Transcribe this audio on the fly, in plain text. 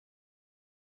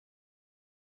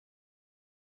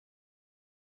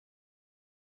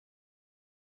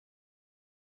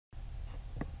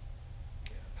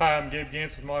Hi, I'm Gabe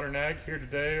Gantz with ModernAg here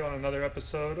today on another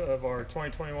episode of our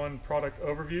 2021 product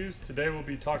overviews. Today we'll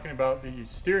be talking about the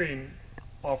steering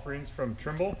offerings from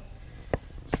Trimble.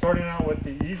 Starting out with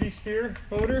the Easy Steer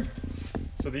motor.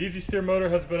 So the Easy Steer motor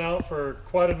has been out for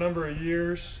quite a number of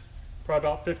years, probably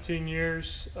about 15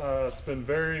 years. It's been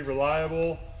very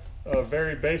reliable,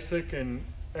 very basic and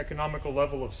economical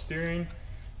level of steering.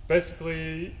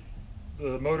 Basically,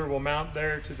 the motor will mount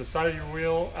there to the side of your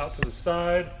wheel, out to the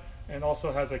side, and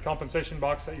also has a compensation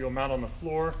box that you'll mount on the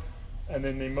floor, and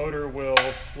then the motor will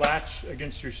latch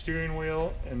against your steering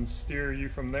wheel and steer you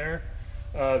from there.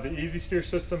 The Easy Steer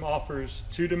system offers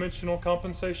two-dimensional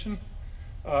compensation,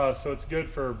 so it's good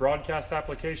for broadcast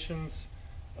applications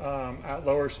at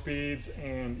lower speeds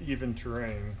and even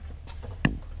terrain.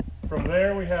 From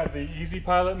there we have the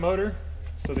Autopilot motor.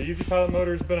 So the Autopilot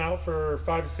motor has been out for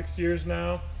 5 to 6 years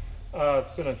now.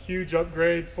 It's been a huge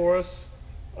upgrade for us.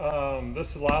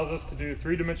 This allows us to do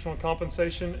three-dimensional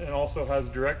compensation and also has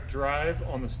direct drive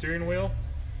on the steering wheel.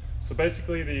 So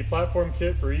basically the platform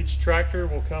kit for each tractor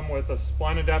will come with a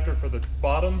spline adapter for the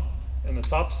bottom and the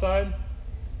top side,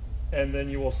 and then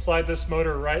you will slide this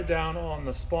motor right down on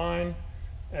the spline,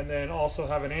 and then also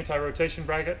have an anti-rotation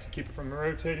bracket to keep it from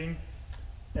rotating.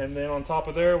 And then on top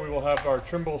of there we will have our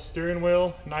Trimble steering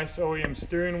wheel, nice OEM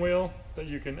steering wheel that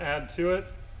you can add to it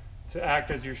to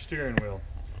act as your steering wheel.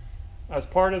 As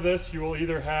part of this, you will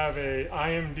either have a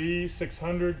IMD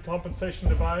 600 compensation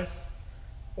device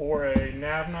or a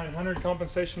NAV 900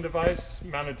 compensation device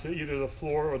mounted to either the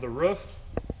floor or the roof.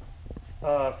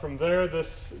 From there,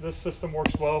 this system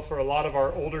works well for a lot of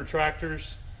our older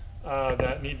tractors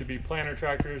that need to be planter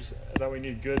tractors that we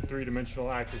need good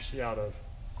three-dimensional accuracy out of.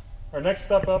 Our next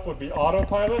step up would be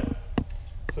Autopilot.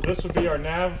 So this would be our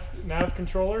nav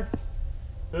controller.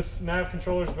 This nav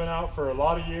controller has been out for a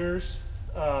lot of years.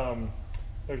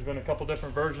 There's been a couple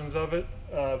different versions of it.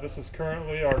 This is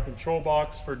currently our control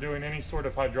box for doing any sort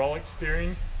of hydraulic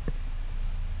steering,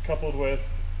 coupled with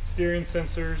steering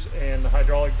sensors and the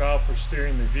hydraulic valve for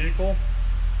steering the vehicle.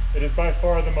 It is by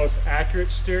far the most accurate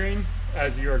steering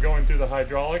as you are going through the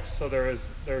hydraulics, so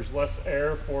there's less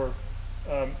air for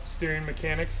steering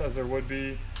mechanics as there would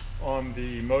be on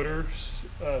the motor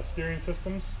steering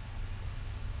systems.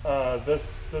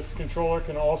 This controller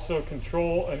can also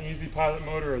control an Autopilot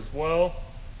motor as well,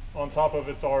 on top of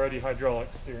its already hydraulic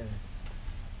steering.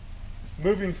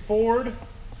 Moving forward,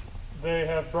 they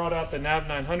have brought out the NAV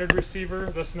 900 receiver.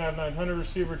 This NAV 900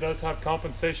 receiver does have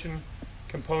compensation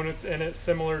components in it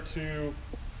similar to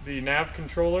the NAV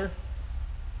controller.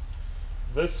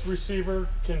 This receiver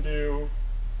can do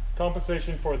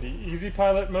compensation for the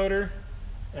Autopilot motor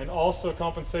and also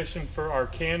compensation for our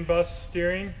CAN bus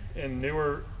steering in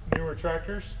newer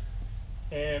tractors,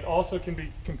 and also can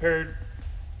be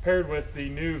paired with the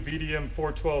new VDM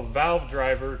 412 valve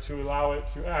driver to allow it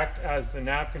to act as the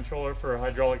nav controller for a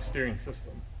hydraulic steering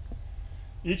system.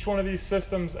 Each one of these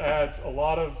systems adds a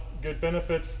lot of good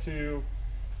benefits to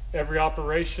every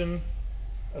operation.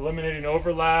 Eliminating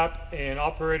overlap and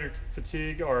operator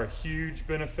fatigue are a huge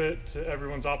benefit to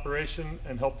everyone's operation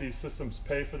and help these systems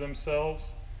pay for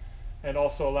themselves, and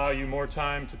also allow you more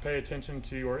time to pay attention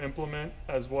to your implement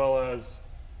as well as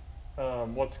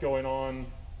what's going on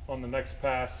the next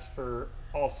pass, for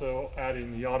also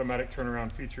adding the automatic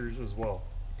turnaround features as well.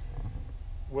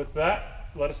 With that,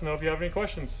 let us know if you have any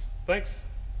questions. Thanks.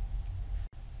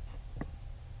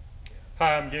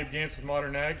 Hi, I'm Gabe Gantz with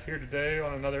ModernAg here today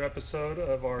on another episode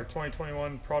of our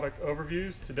 2021 product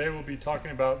overviews. Today we'll be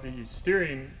talking about the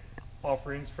steering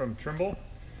offerings from Trimble.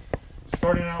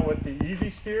 Starting out with the Easy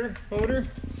Steer motor.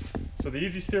 So the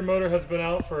Easy Steer motor has been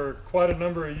out for quite a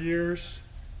number of years,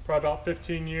 probably about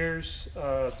 15 years.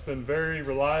 It's been very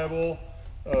reliable,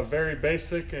 very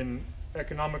basic and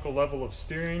economical level of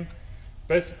steering.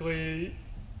 Basically,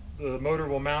 the motor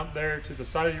will mount there to the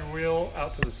side of your wheel,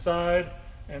 out to the side,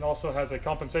 and also has a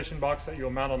compensation box that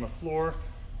you'll mount on the floor,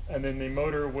 and then the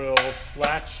motor will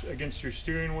latch against your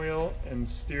steering wheel and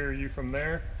steer you from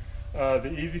there.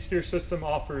 The Easy Steer system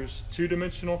offers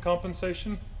two-dimensional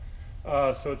compensation,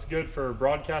 so it's good for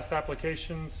broadcast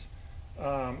applications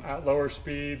at lower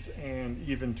speeds and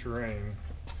even terrain.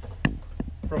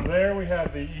 From there we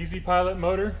have the Autopilot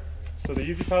motor. So the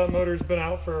Autopilot motor has been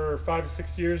out for 5 to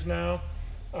 6 years now.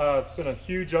 It's been a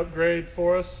huge upgrade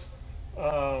for us.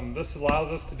 This allows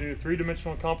us to do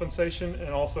three-dimensional compensation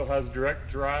and also has direct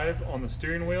drive on the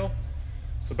steering wheel.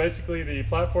 So basically the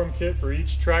platform kit for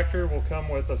each tractor will come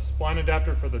with a spline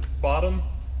adapter for the bottom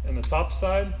and the top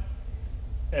side,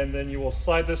 and then you will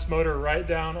slide this motor right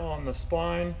down on the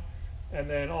spline, and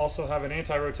then also have an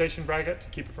anti-rotation bracket to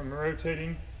keep it from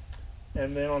rotating.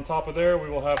 And then on top of there, we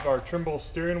will have our Trimble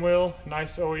steering wheel,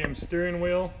 nice OEM steering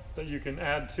wheel that you can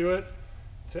add to it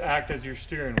to act as your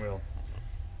steering wheel.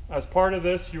 As part of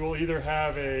this, you will either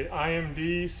have a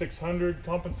IMD 600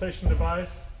 compensation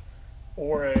device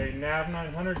or a NAV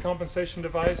 900 compensation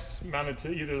device mounted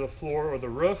to either the floor or the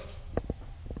roof.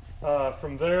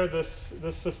 From there, this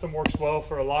system works well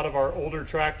for a lot of our older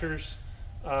tractors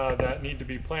that need to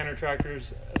be planter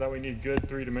tractors that we need good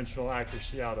three-dimensional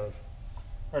accuracy out of.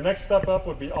 Our next step up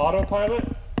would be Autopilot.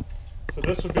 So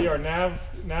this would be our nav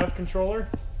controller.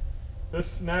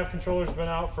 This nav controller has been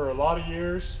out for a lot of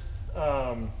years.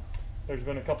 There's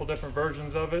been a couple different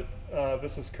versions of it.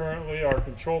 This is currently our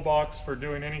control box for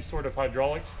doing any sort of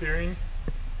hydraulic steering,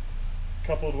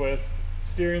 coupled with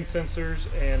steering sensors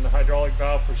and the hydraulic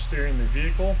valve for steering the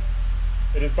vehicle.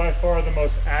 It is by far the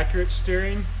most accurate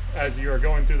steering as you are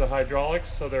going through the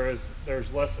hydraulics, so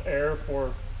there's less air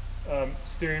for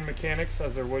steering mechanics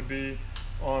as there would be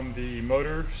on the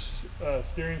motor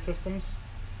steering systems.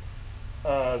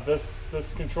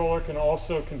 This controller can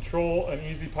also control an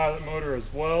Easy Pilot motor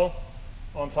as well,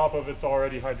 on top of its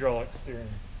already hydraulic steering.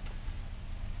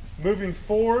 Moving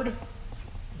forward,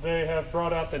 they have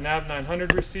brought out the NAV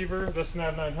 900 receiver. This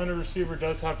NAV 900 receiver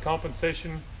does have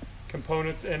compensation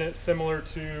components in it similar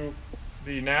to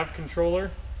the NAV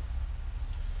controller.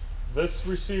 This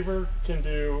receiver can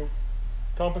do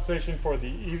compensation for the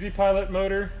Easy Pilot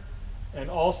motor and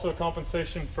also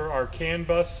compensation for our CAN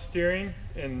bus steering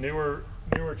in newer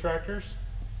tractors,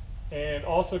 and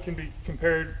also can be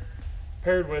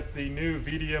paired with the new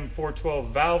VDM 412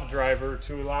 valve driver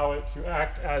to allow it to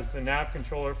act as the nav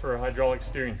controller for a hydraulic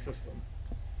steering system.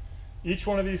 Each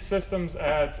one of these systems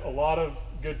adds a lot of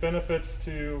good benefits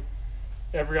to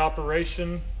every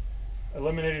operation.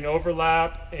 Eliminating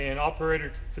overlap and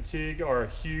operator fatigue are a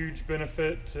huge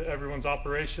benefit to everyone's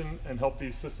operation and help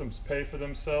these systems pay for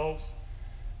themselves,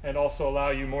 and also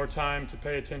allow you more time to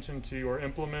pay attention to your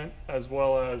implement as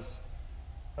well as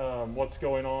what's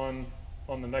going on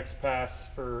the next pass,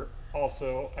 for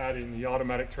also adding the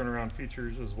automatic turnaround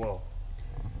features as well.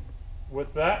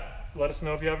 With that, let us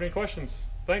know if you have any questions.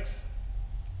 Thanks.